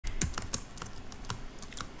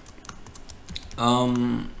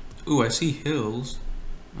Ooh, I see hills.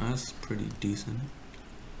 That's pretty decent.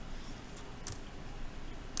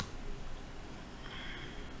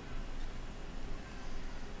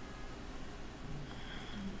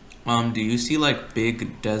 Do you see like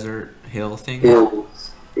big desert hill things?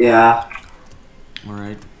 Hills. Yeah.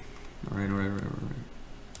 Alright. Alright.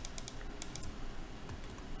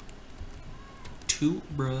 Two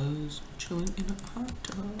bros chilling in a hot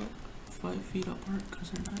tub. 5 feet apart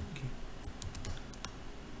because they're not gay.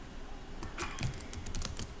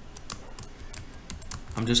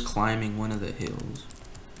 I'm just climbing one of the hills.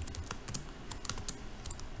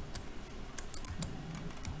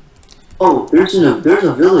 Oh, there's a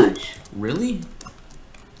village. Really?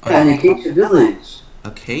 Yeah, an acacia village.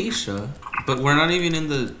 Acacia? But we're not even in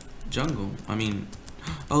the jungle. I mean,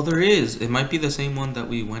 oh, there is. It might be the same one that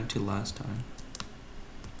we went to last time.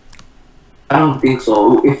 I don't think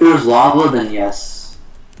so. If there's lava, then yes.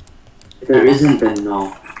 If there isn't, then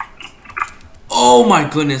no. Oh my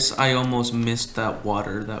goodness, I almost missed that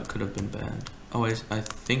water. That could have been bad. Oh, I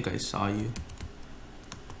think I saw you.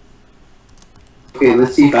 Okay,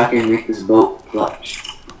 let's see if I can make this boat clutch.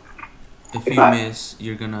 If you miss,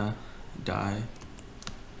 you're gonna die.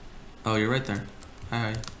 Oh, you're right there.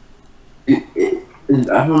 Hi. I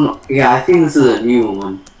don't know. Yeah, I think this is a new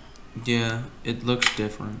one. Yeah, it looks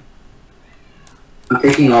different. I'm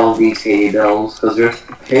taking all of these hay bales because there's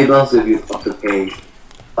hay bales if you up to pay.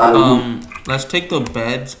 Let's take the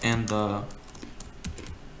beds and the.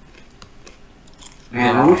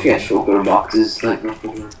 Man, I wish you had shulker boxes like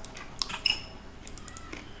before.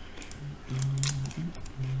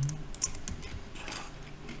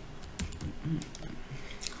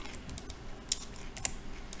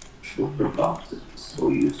 Shulker boxes are so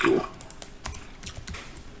useful.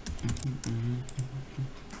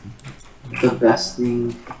 The best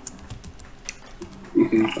thing you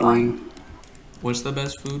can find. What's the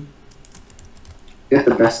best food? Get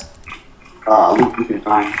the best loot you can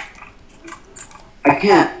find. I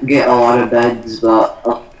can't get a lot of beds, but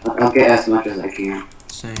I'll get as much as I can.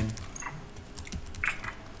 Same.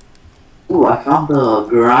 Ooh, I found the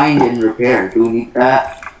grind and repair. Do we need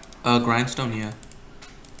that? Grindstone, yeah.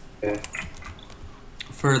 Okay.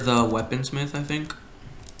 For the weaponsmith, I think.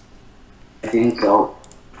 I think so.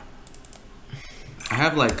 I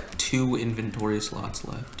have like 2 inventory slots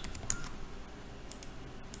left.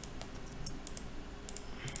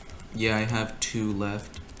 Yeah, I have 2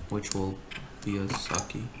 left, which will be a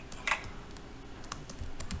sucky.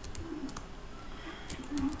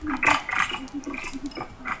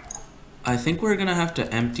 I think we're gonna have to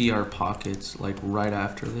empty our pockets like right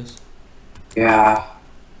after this. Yeah.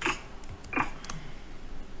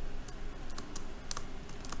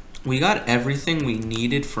 We got everything we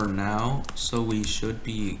needed for now, so we should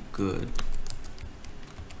be good.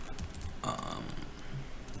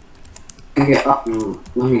 Get up.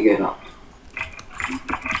 Let me get up.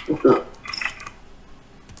 What the?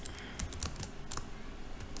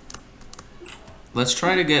 Let's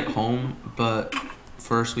try to get home, but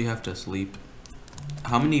first we have to sleep.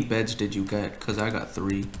 How many beds did you get? Cause I got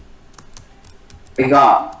 3. I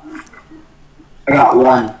got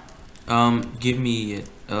 1. Give me it,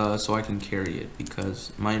 so I can carry it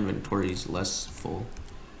because my inventory is less full.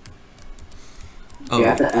 Oh. You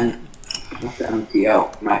have to empty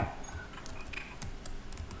out my.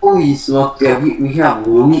 Holy smokes! Yeah, we have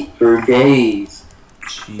meat for days.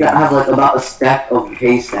 Jeez. Yeah, I have like about a stack of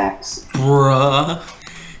haystacks. Bruh.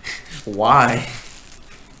 Why?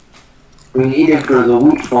 We need it for the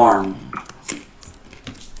wheat farm.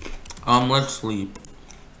 Let's sleep.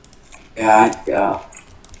 Yeah.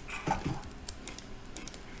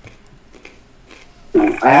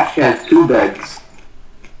 Ooh, I actually have 2 beds.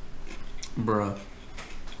 Bruh.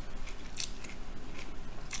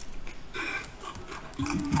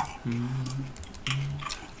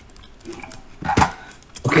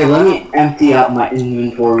 Okay, let me empty out my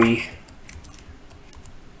inventory.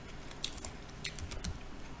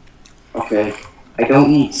 Okay, I don't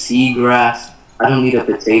need seagrass. I don't need a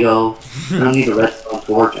potato. I don't need a redstone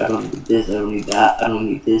torch. I don't need this. I don't need that. I don't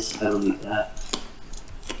need this. I don't need that.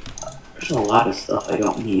 There's a lot of stuff I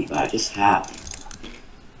don't need, but I just have.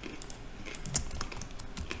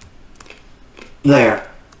 There.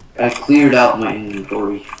 I cleared out my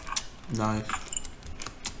inventory. Nice.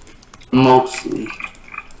 Mostly.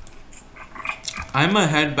 I'ma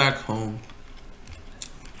head back home.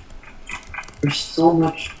 There's so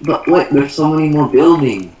much, but wait, there's so many more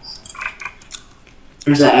buildings.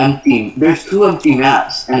 There's 2 empty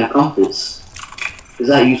maps and a compass. Is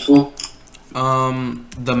that useful?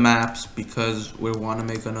 The maps, because we want to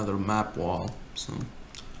make another map wall, so.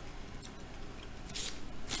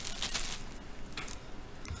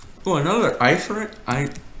 Oh, another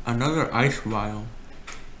another ice vial.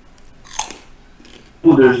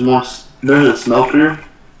 Ooh, there's more. There's a smoker.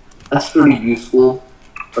 That's pretty useful.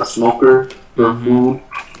 A smoker for food.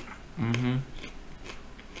 Mm-hmm.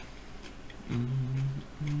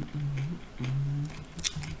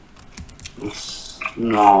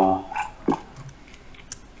 No.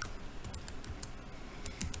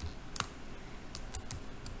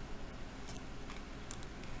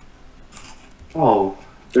 Oh,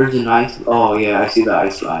 there's an ice. Oh yeah, I see the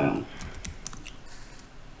ice biome.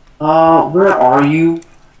 Where are you?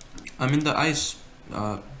 I'm in the ice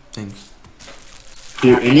thing.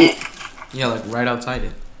 You're in it? Yeah, like right outside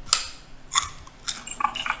it.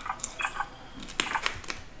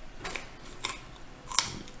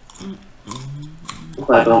 Hope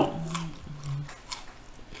I don't.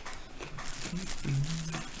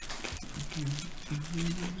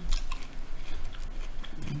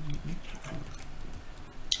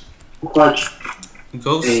 Clutch.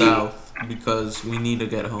 Go south because we need to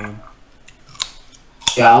get home.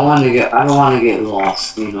 Yeah, I don't want to get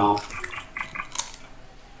lost, you know.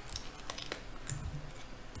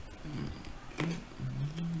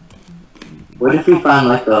 What if we find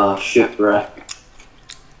like a shipwreck?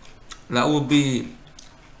 That will be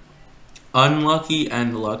unlucky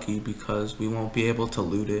and lucky because we won't be able to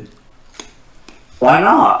loot it. Why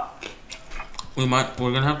not? We're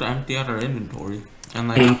gonna have to empty out our inventory and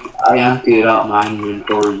like. I emptied out my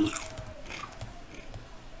inventory,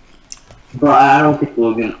 but I don't think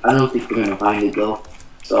we're gonna find it though.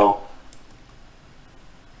 So,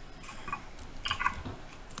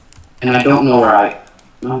 and I don't know where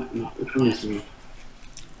no, which one is me?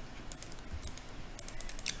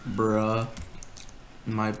 Bruh,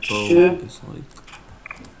 my bow Shit. is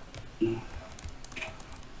like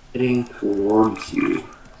Heading towards you.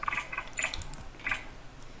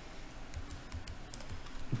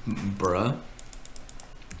 Bruh,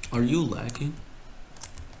 are you lagging?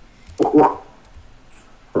 Where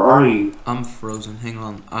are you? I'm frozen. Hang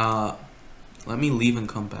on. Let me leave and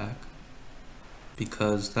come back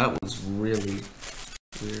because that was really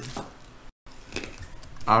weird.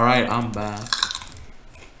 All right, I'm back.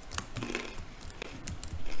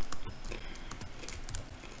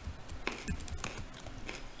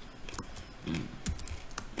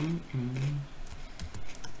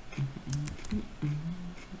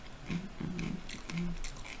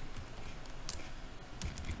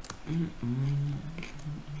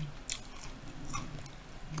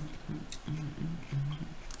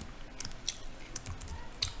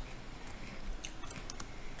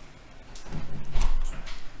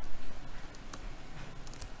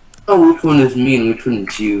 Oh, which one is me and which one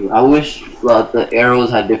is you? I wish the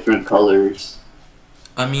arrows had different colors.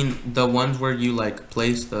 I mean, the ones where you like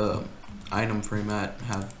place the item frame at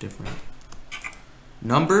have different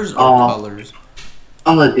numbers or colors.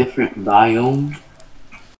 On a different biome.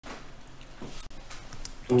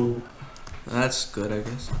 Oh. That's good, I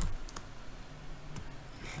guess.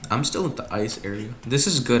 I'm still at the ice area. This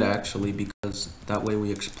is good actually because that way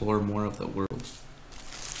we explore more of the world.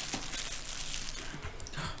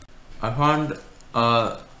 I found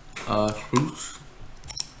fruits.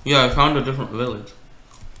 Yeah, I found a different village.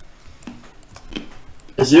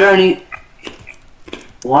 Is there any?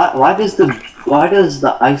 Why does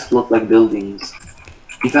the ice look like buildings?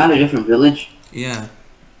 You found a different village? Yeah.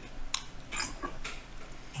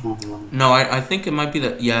 Oh, No, I think it might be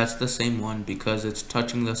yeah, it's the same one because it's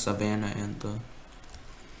touching the savannah and the.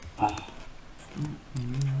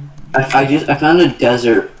 I found a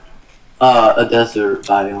desert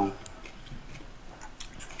biome.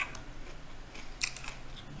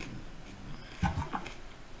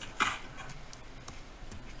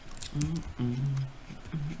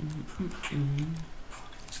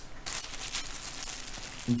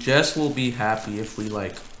 Jess will be happy if we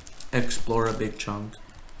like explore a big chunk.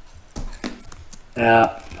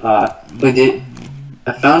 Yeah,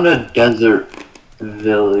 I found a desert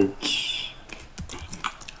village.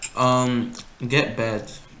 Get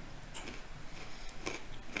beds.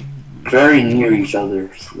 Very near each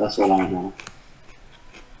other, so that's what I know.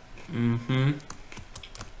 Mm-hmm.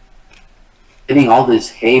 Getting all this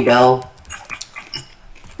hay bale.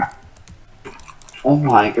 Oh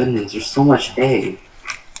my goodness, there's so much hay.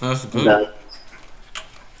 That's good.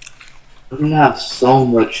 We're gonna have so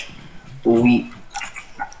much wheat.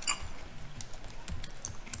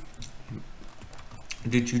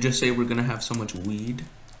 Did you just say we're gonna have so much weed?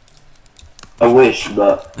 I wish,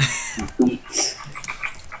 but wheat.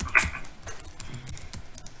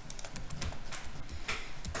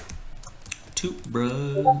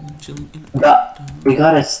 Toothbrush, chilling in We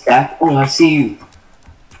got a stack. Oh, I see you.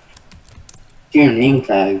 See your name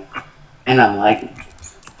tag. And I'm lagging.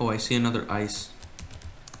 Oh, I see another ice.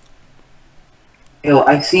 Yo,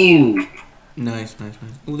 I see you. Nice, nice,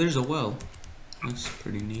 nice. Oh, there's a well. That's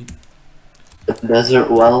pretty neat. The desert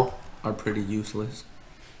well. Are pretty useless.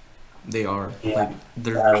 They are. Yeah. Like,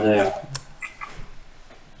 they're Yeah, really they are. useless.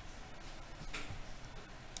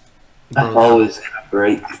 That Bro, bow is gonna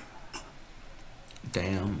break.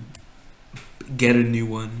 damn. Get a new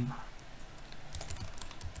one.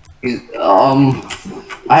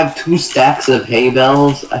 I have 2 stacks of hay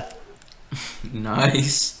bales.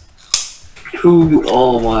 Nice. 2.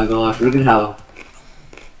 Oh my gosh, we're gonna have.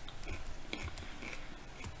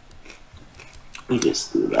 Let me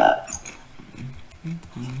just do that.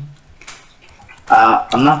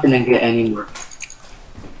 I'm not gonna get any more.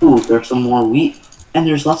 Ooh, there's some more wheat, and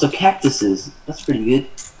there's lots of cactuses. That's pretty good.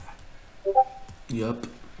 Yup.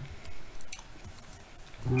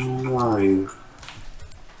 Where are you?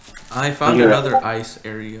 I found another ice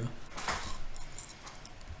area.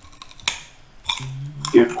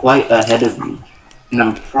 You're quite ahead of me, and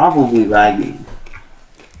I'm probably lagging.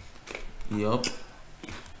 Yup.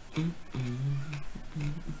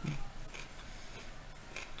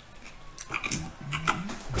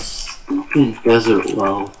 Stupid desert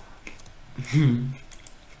well.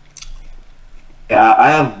 Yeah, I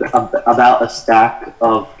have about a stack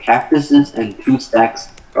of cactuses and 2 stacks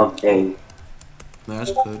of hay.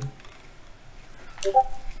 That's good.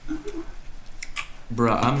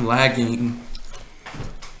 Bruh, I'm lagging.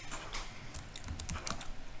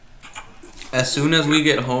 As soon as we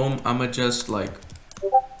get home, I'ma just like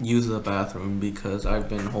use the bathroom because I've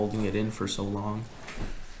been holding it in for so long.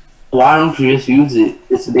 Why don't you just use it?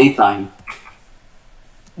 It's daytime.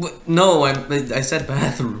 What? No, I said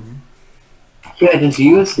bathroom. Yeah, just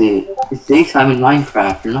use it. It's daytime in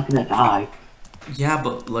Minecraft. You're not gonna die. Yeah,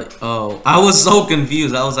 but like, oh, I was so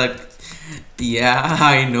confused. I was like, yeah,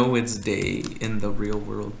 I know it's day in the real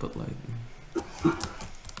world, but like,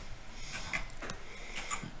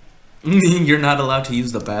 you're not allowed to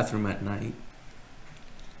use the bathroom at night.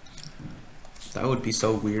 That would be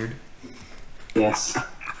so weird. Yes.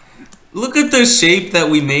 Look at the shape that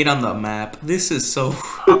we made on the map. This is so...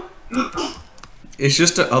 It's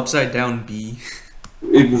just an upside down B.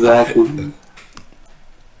 Exactly.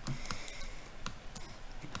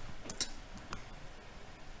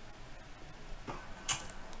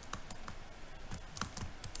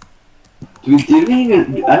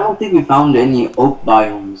 I don't think we found any oak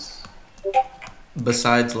biomes.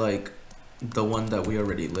 Besides, like, the one that we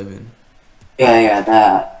already live in. Yeah,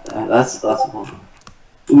 that's one.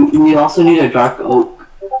 We also need a dark oak,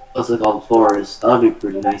 what's it called, forest. That would be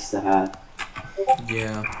pretty nice to have.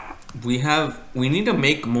 Yeah. We need to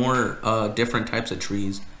make more different types of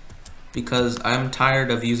trees. Because I'm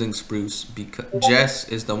tired of using spruce. Because Jess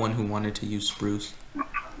is the one who wanted to use spruce.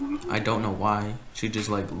 I don't know why. She just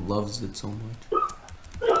like loves it so much.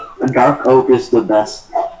 A dark oak is the best.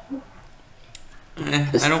 I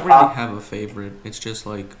don't really have a favorite. It's just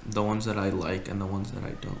like the ones that I like and the ones that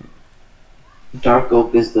I don't. Dark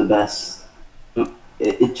oak is the best.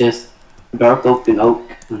 It just dark oak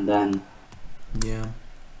and then yeah.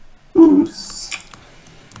 spruce.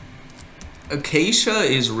 Acacia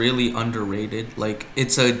is really underrated. Like,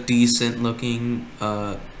 it's a decent looking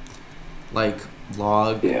like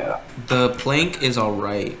log. Yeah. The plank is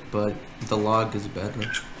alright, but the log is better.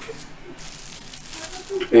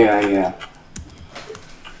 Yeah.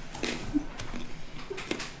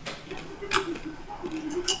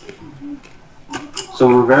 So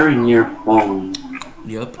we're very near home.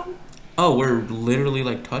 Yep. Oh, we're literally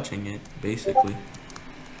like touching it, basically.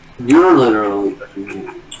 You're literally touching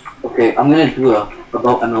it. Okay, I'm gonna do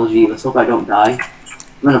about MLG. Let's hope I don't die.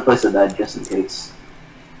 I'm gonna place a bed just in case.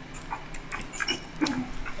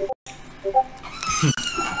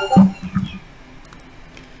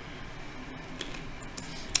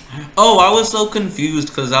 Oh, I was so confused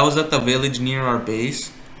because I was at the village near our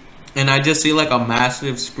base, and I just see like a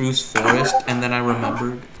massive spruce forest, and then I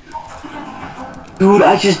remembered. Dude,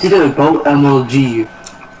 I just did it about MLG.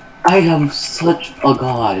 I am such a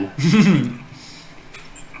god.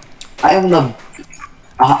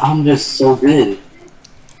 I'm just so good.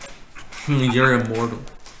 You're immortal.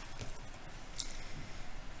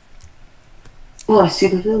 Oh, I see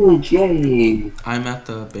the village, yay! I'm at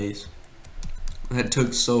the base. That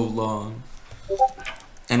took so long.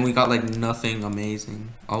 And we got like nothing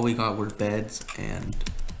amazing. All we got were beds and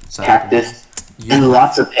Cactus. Yeah. And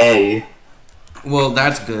lots of hay. Well,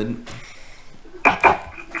 that's good.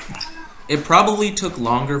 It probably took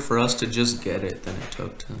longer for us to just get it than it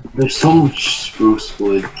took to... There's so much spruce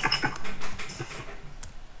wood.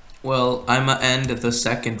 Well, I'ma end the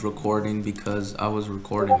second recording because I was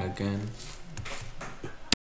recording again.